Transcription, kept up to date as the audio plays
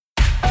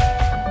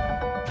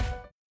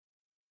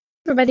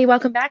Everybody,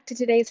 welcome back to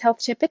today's health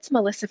tip. It's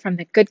Melissa from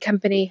The Good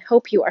Company.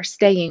 Hope you are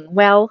staying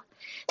well.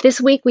 This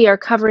week we are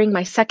covering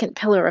my second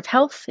pillar of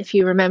health. If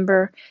you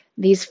remember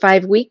these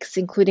 5 weeks,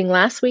 including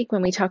last week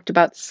when we talked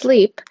about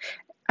sleep,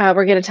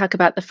 we're going to talk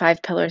about the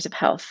 5 pillars of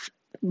health,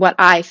 what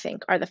I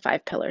think are the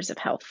 5 pillars of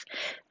health.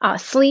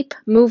 Sleep,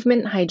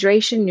 movement,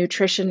 hydration,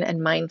 nutrition,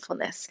 and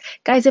mindfulness.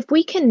 Guys, if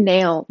we can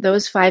nail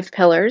those 5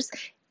 pillars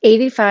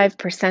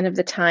 85% of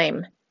the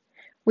time,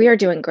 we are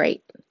doing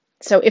great.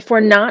 So if we're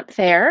not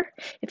there,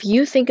 if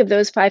you think of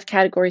those 5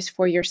 categories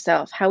for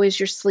yourself, how is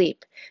your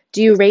sleep?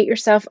 Do you rate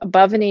yourself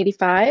above an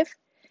 85?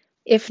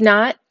 If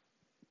not,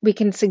 we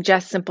can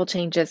suggest simple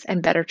changes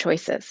and better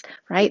choices,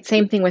 right?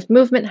 Same thing with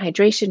movement,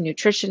 hydration,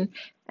 nutrition,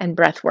 and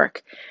breath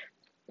work.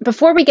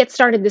 Before we get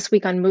started this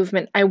week on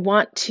movement, I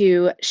want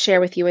to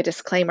share with you a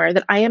disclaimer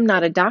that I am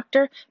not a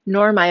doctor,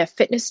 nor am I a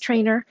fitness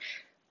trainer.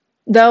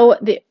 Though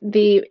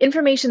the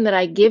information that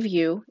I give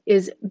you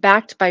is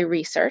backed by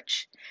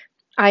research,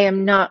 I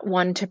am not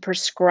one to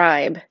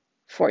prescribe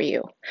for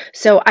you.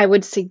 So I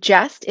would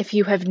suggest if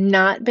you have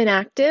not been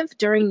active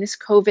during this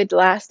COVID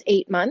last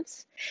 8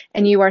 months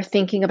and you are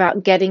thinking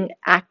about getting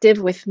active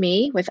with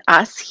me, with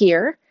us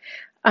here,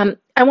 I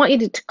want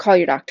you to call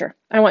your doctor.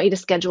 I want you to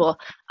schedule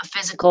a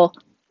physical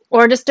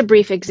or just a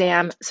brief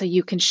exam so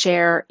you can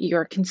share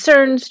your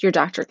concerns. Your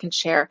doctor can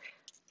share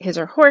his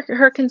or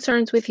her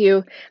concerns with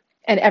you,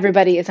 and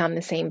everybody is on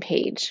the same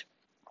page.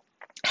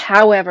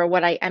 However,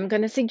 what I am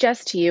going to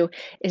suggest to you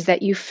is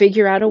that you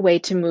figure out a way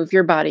to move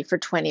your body for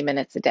 20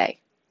 minutes a day.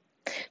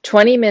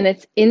 20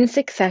 minutes in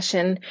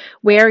succession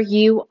where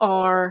you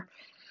are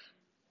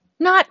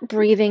not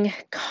breathing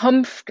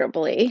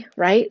comfortably,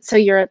 right? So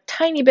you're a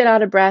tiny bit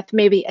out of breath,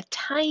 maybe a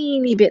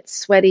tiny bit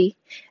sweaty.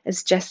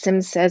 As Jess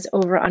Sims says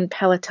over on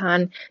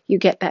Peloton, you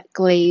get that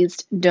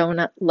glazed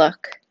donut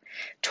look.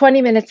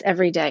 20 minutes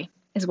every day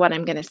is what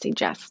I'm going to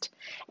suggest.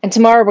 And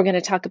tomorrow we're going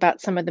to talk about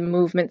some of the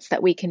movements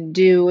that we can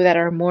do that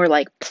are more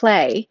like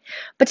play.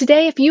 But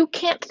today, if you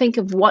can't think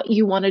of what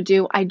you want to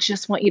do, I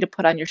just want you to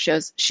put on your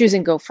shoes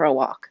and go for a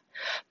walk,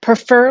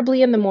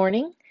 preferably in the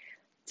morning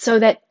so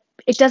that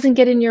it doesn't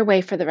get in your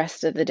way for the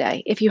rest of the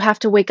day. If you have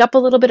to wake up a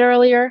little bit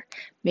earlier,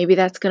 maybe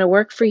that's going to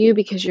work for you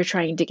because you're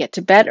trying to get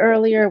to bed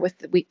earlier with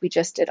the week we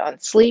just did on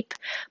sleep.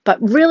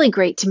 But really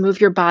great to move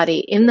your body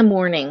in the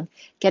morning.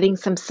 Getting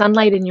some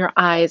sunlight in your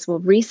eyes will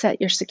reset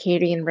your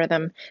circadian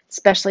rhythm,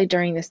 especially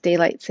during this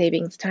daylight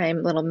savings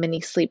time, little mini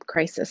sleep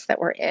crisis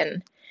that we're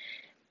in.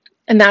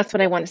 And that's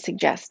what I want to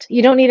suggest.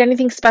 You don't need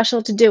anything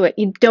special to do it.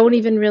 You don't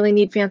even really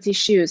need fancy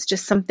shoes,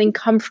 just something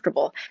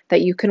comfortable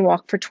that you can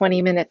walk for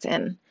 20 minutes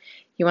in.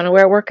 You want to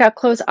wear workout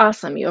clothes?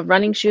 Awesome. You have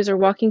running shoes or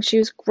walking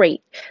shoes?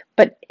 Great.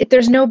 But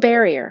there's no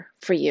barrier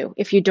for you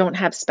if you don't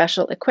have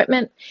special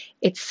equipment.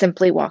 It's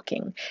simply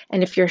walking.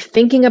 And if you're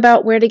thinking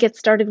about where to get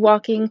started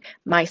walking,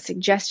 my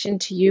suggestion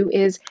to you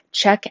is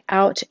check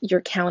out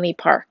your county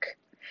park.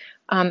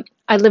 I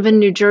live in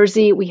New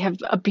Jersey. We have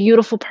a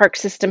beautiful park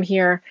system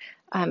here,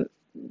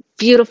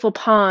 beautiful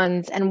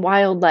ponds and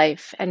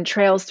wildlife and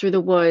trails through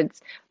the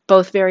woods,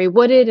 both very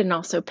wooded and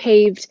also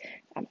paved.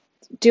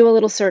 Do a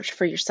little search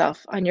for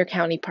yourself on your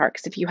county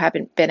parks if you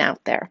haven't been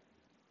out there.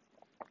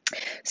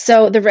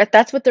 So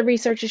that's what the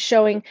research is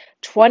showing.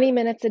 20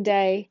 minutes a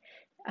day,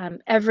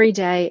 every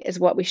day is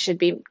what we should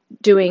be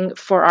doing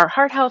for our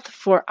heart health,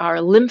 for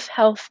our lymph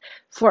health,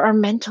 for our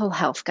mental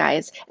health,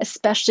 guys,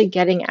 especially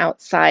getting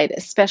outside,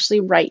 especially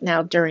right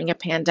now during a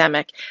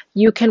pandemic.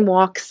 You can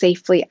walk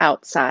safely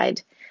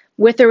outside.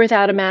 With or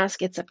without a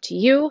mask, it's up to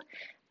you.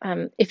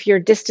 If you're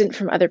distant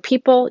from other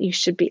people, you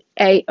should be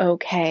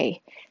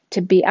A-okay to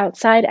be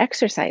outside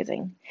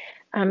exercising.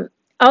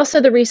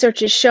 Also, the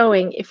research is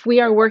showing if we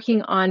are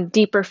working on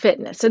deeper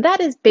fitness, so that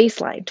is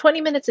baseline.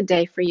 20 minutes a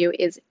day for you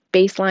is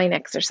baseline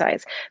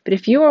exercise. But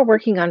if you are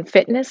working on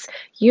fitness,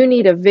 you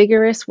need a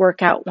vigorous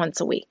workout once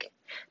a week.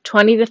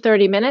 20 to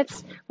 30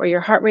 minutes where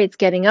your heart rate's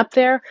getting up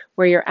there,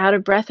 where you're out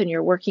of breath and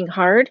you're working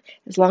hard.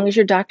 As long as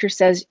your doctor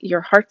says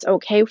your heart's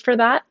okay for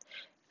that,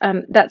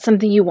 that's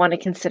something you want to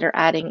consider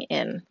adding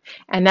in.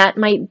 And that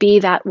might be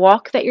that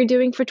walk that you're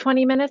doing for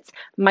 20 minutes,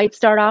 might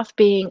start off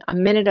being a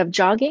minute of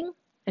jogging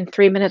and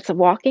 3 minutes of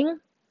walking.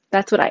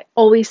 That's what I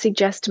always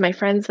suggest to my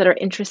friends that are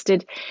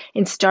interested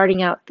in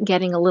starting out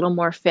getting a little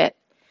more fit.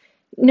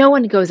 No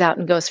one goes out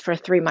and goes for a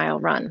 3-mile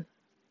run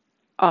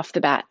off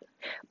the bat.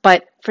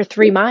 But for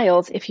 3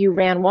 miles, if you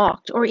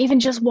walked, or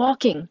even just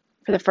walking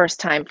for the first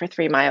time for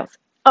 3 miles,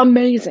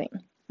 amazing.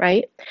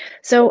 Right?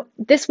 So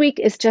this week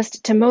is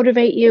just to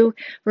motivate you,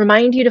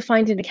 remind you to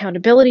find an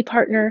accountability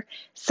partner,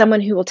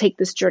 someone who will take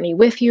this journey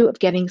with you of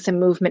getting some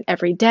movement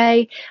every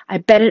day. I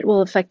bet it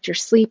will affect your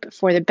sleep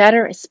for the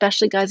better,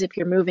 especially guys if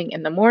you're moving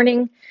in the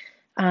morning.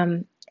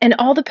 And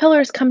all the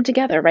pillars come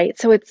together, right?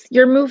 So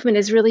your movement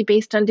is really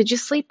based on, did you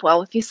sleep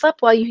well? If you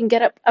slept well, you can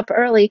get up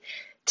early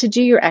to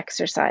do your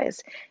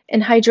exercise.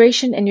 And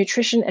hydration and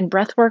nutrition and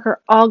breath work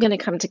are all going to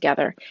come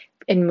together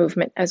in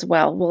movement as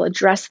well. We'll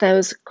address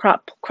those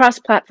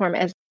cross-platform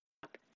as